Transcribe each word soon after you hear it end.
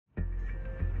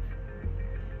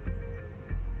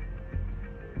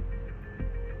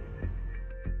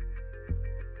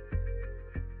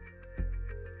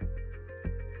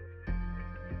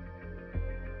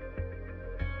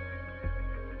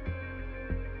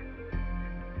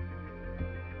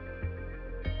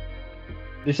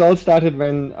This all started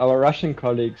when our Russian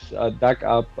colleagues dug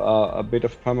up a bit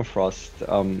of permafrost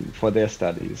for their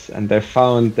studies, and they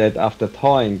found that after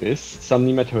thawing this, some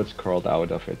nematodes crawled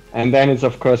out of it. And then it's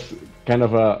of course kind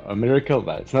of a miracle.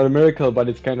 Well, it's not a miracle, but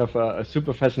it's kind of a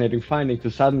super fascinating finding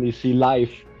to suddenly see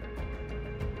life.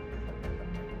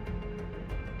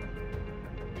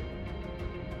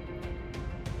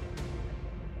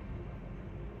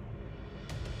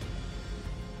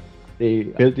 They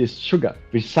build this sugar,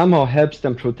 which somehow helps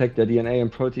them protect their DNA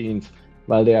and proteins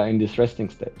while they are in this resting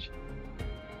stage.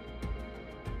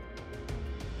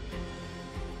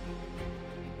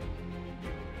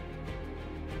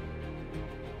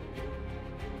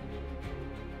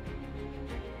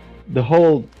 The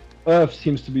whole Earth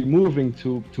seems to be moving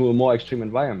to a more extreme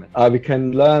environment. We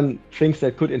can learn things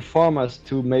that could inform us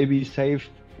to maybe save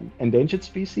endangered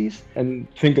species and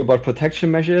think about protection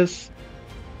measures.